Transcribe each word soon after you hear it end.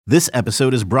This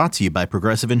episode is brought to you by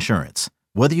Progressive Insurance.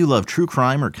 Whether you love true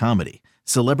crime or comedy,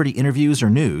 celebrity interviews or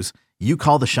news, you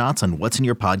call the shots on what's in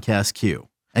your podcast queue.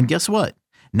 And guess what?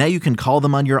 Now you can call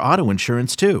them on your auto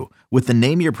insurance too with the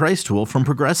Name Your Price tool from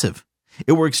Progressive.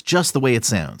 It works just the way it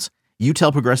sounds. You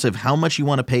tell Progressive how much you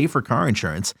want to pay for car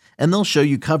insurance, and they'll show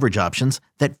you coverage options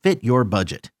that fit your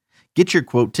budget. Get your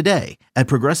quote today at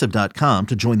Progressive.com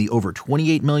to join the over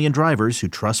 28 million drivers who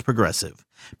trust Progressive.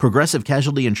 Progressive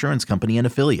Casualty Insurance Company and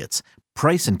Affiliates.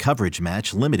 Price and coverage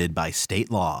match limited by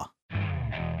state law.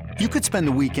 You could spend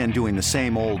the weekend doing the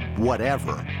same old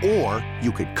whatever, or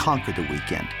you could conquer the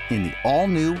weekend in the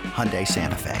all-new Hyundai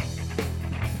Santa Fe.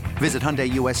 Visit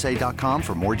HyundaiUSA.com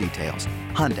for more details.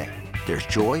 Hyundai, there's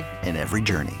joy in every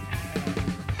journey.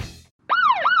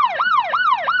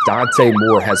 Dante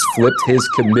Moore has flipped his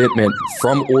commitment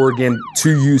from Oregon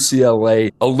to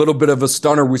UCLA. A little bit of a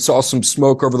stunner. We saw some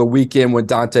smoke over the weekend when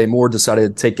Dante Moore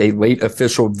decided to take a late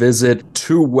official visit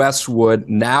to Westwood.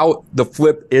 Now the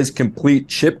flip is complete.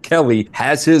 Chip Kelly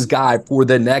has his guy for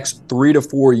the next 3 to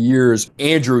 4 years.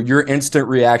 Andrew, your instant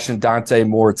reaction, Dante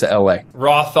Moore to LA.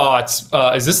 Raw thoughts.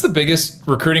 Is this the biggest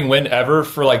recruiting win ever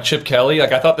for Chip Kelly?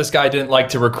 I thought this guy didn't like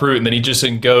to recruit, and then he just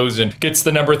goes and gets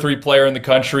the number 3 player in the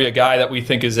country, a guy that we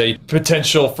think is a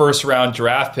potential first-round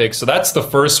draft pick. So that's the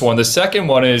first one. The second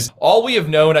one is all we have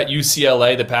known at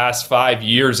UCLA the past 5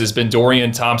 years has been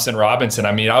Dorian Thompson-Robinson.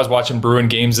 I was watching Bruin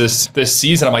games this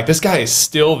season. I'm like, this guy is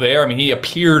still there. He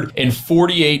appeared in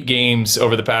 48 games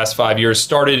over the past 5 years,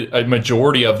 started a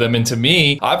majority of them. And to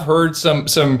me, I've heard some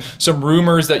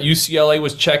rumors that UCLA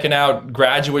was checking out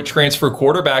graduate transfer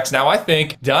quarterbacks. Now I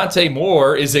think Dante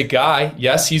Moore is a guy.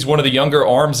 Yes, he's one of the younger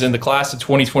arms in the class of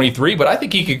 2023, but I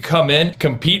think he could come in,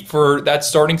 compete for that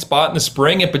starting spot in the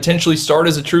spring, and potentially start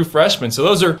as a true freshman. So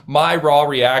those are my raw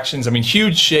reactions.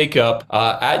 Huge shakeup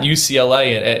at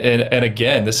UCLA. And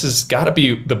again, this has got to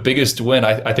be the biggest win,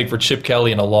 I think, for Chip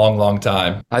Kelly in a long, long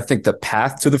time. I think the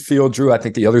path to the field, Drew, I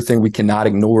think the other thing we cannot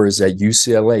ignore is that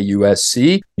UCLA,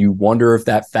 USC, you wonder if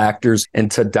that factors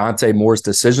into Dante Moore's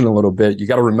decision a little bit. You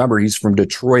got to remember, he's from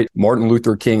Detroit, Martin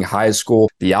Luther King High School,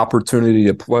 the opportunity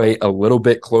to play a little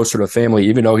bit closer to family,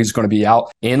 even though he's going to be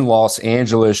out in Los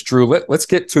Angeles. Drew, let's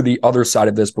get to the other side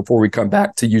of this before we come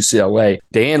back to UCLA.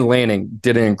 Dan Lanning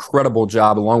did an incredible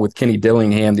job along with Kenny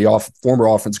Dillingham, the former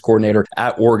offense coordinator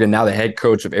at Oregon, now the head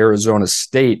coach of Arizona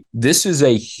State. This is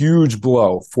a huge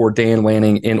blow for Dan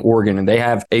Lanning in Oregon, and they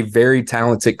have a very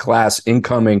talented class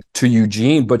incoming to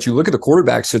Eugene. But you look at the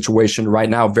quarterback situation right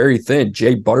now, very thin.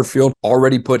 Jay Butterfield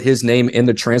already put his name in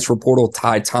the transfer portal.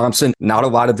 Ty Thompson, not a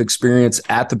lot of experience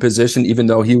at the position, even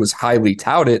though he was highly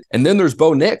touted. And then there's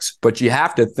Bo Nix. But you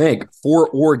have to think, for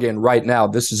Oregon right now,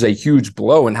 this is a huge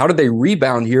blow. And how do they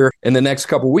rebound here in the next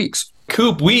couple weeks?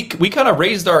 Coop, we kind of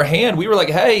raised our hand. We were like,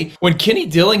 hey, when Kenny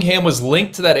Dillingham was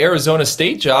linked to that Arizona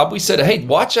State job, we said, hey,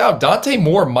 watch out. Dante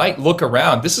Moore might look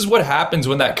around. This is what happens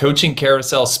when that coaching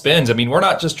carousel spins. We're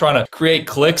not just trying to create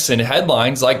clicks and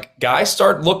headlines. Guys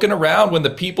start looking around when the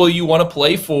people you want to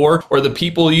play for or the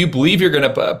people you believe you're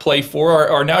going to play for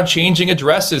are now changing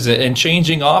addresses and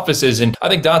changing offices. And I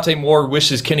think Dante Moore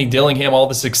wishes Kenny Dillingham all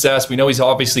the success. We know he's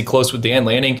obviously close with Dan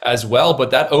Lanning as well,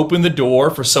 but that opened the door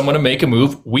for someone to make a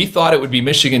move. We thought it would be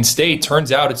Michigan State.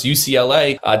 Turns out it's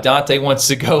UCLA. Dante wants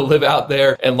to go live out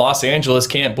there in Los Angeles.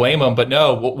 Can't blame him. But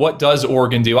no, what does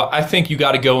Oregon do? I think you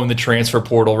got to go in the transfer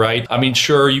portal, right?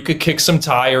 Sure, you could kick some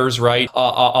tires, right,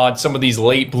 on some of these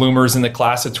late bloomers in the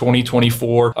class of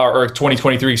 2024 or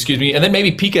 2023, excuse me, and then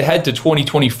maybe peek ahead to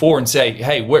 2024 and say,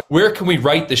 hey, where can we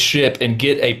right the ship and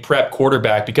get a prep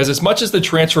quarterback? Because as much as the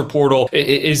transfer portal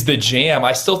is the jam,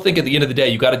 I still think at the end of the day,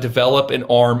 you got to develop an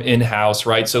arm in-house,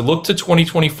 right? So look to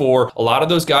 2024. A lot of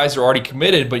those guys are already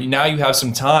committed, but now you have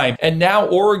some time. And now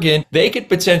Oregon, they could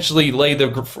potentially lay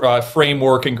the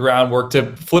framework and groundwork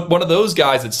to flip one of those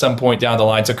guys at some point down the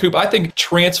line. So Coop, I think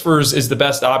transfers is the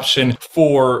best option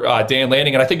for Dan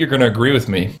Lanning, and I think you're going to agree with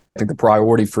me. I think the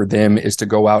priority for them is to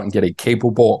go out and get a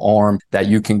capable arm that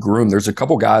you can groom. There's a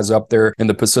couple guys up there in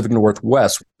the Pacific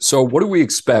Northwest. So what do we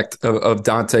expect of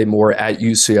Dante Moore at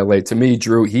UCLA? To me,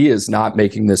 Drew, he is not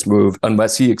making this move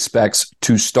unless he expects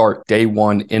to start day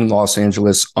one in Los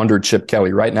Angeles under Chip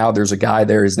Kelly. Right now, there's a guy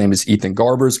there. His name is Ethan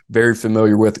Garbers. Very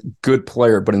familiar with, good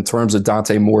player. But in terms of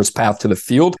Dante Moore's path to the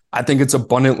field, I think it's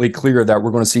abundantly clear that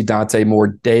we're going to see Dante Moore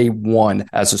day one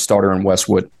as a starter in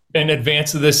Westwood. In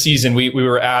advance of this season, we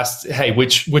were asked, hey,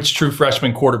 which true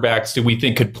freshman quarterbacks do we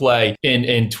think could play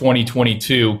in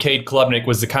 2022? Cade Klubnik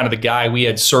was the guy we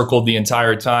had circled the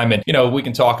entire time. And, we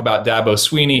can talk about Dabo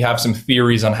Swinney, have some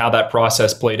theories on how that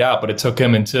process played out, but it took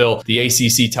him until the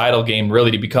ACC title game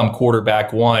really to become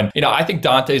quarterback one. I think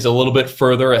Dante's a little bit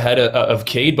further ahead of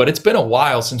Cade, but it's been a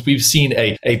while since we've seen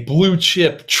a blue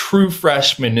chip true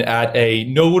freshman at a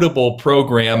notable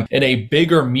program in a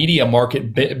bigger media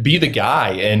market be the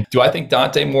guy. And do I think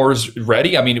Dante Moore's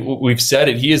ready? I mean, we've said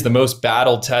it. He is the most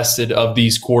battle tested of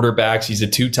these quarterbacks. He's a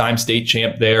 2-time state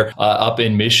champ there up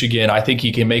in Michigan. I think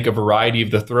he can make a variety of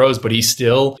the throws, but he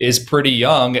still is pretty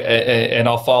young. And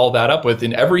I'll follow that up with,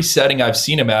 in every setting I've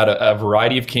seen him at, a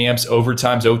variety of camps,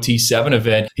 overtimes, OT7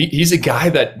 event, he's a guy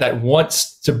that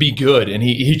wants to be good, and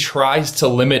he tries to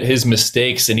limit his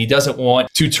mistakes, and he doesn't want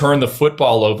to turn the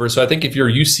football over. So I think if you're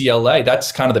UCLA,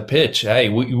 that's kind of the pitch. Hey,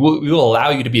 we will allow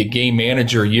you to be a game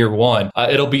manager year one.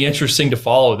 It'll be interesting to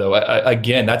follow, though.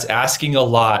 Again, that's asking a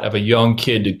lot of a young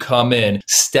kid to come in,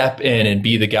 step in, and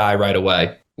be the guy right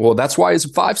away. Well, that's why he's a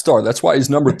 5-star. That's why he's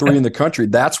number 3 in the country.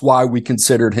 That's why we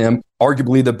considered him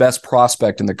arguably the best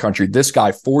prospect in the country. This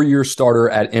guy, 4-year starter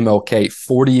at MLK,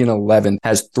 40-11,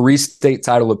 has 3 state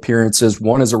title appearances,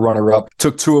 1 as a runner-up,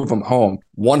 took 2 of them home,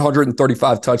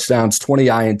 135 touchdowns, 20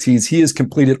 INTs. He has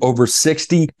completed over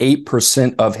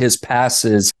 68% of his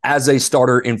passes as a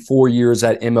starter in 4 years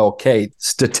at MLK.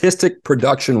 Statistic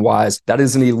production-wise, that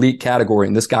is an elite category,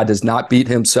 and this guy does not beat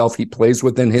himself. He plays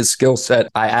within his skill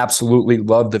set. I absolutely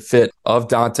love the fit of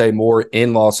Dante Moore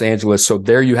in Los Angeles. So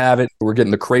there you have it. We're getting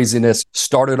the craziness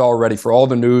started already. For all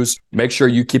the news, make sure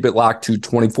you keep it locked to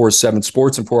 24/7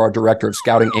 Sports. And for our director of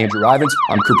scouting, Andrew Ivins,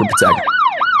 I'm Cooper Patega.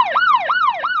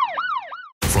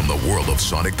 From the world of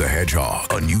Sonic the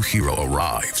Hedgehog, a new hero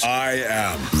arrives. I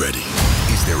am ready.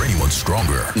 Is there anyone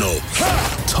stronger? No.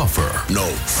 Tougher? No.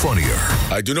 Funnier?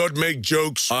 I do not make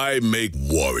jokes. I make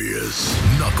warriors.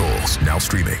 Knuckles, now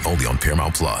streaming only on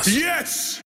Paramount Plus. Yes!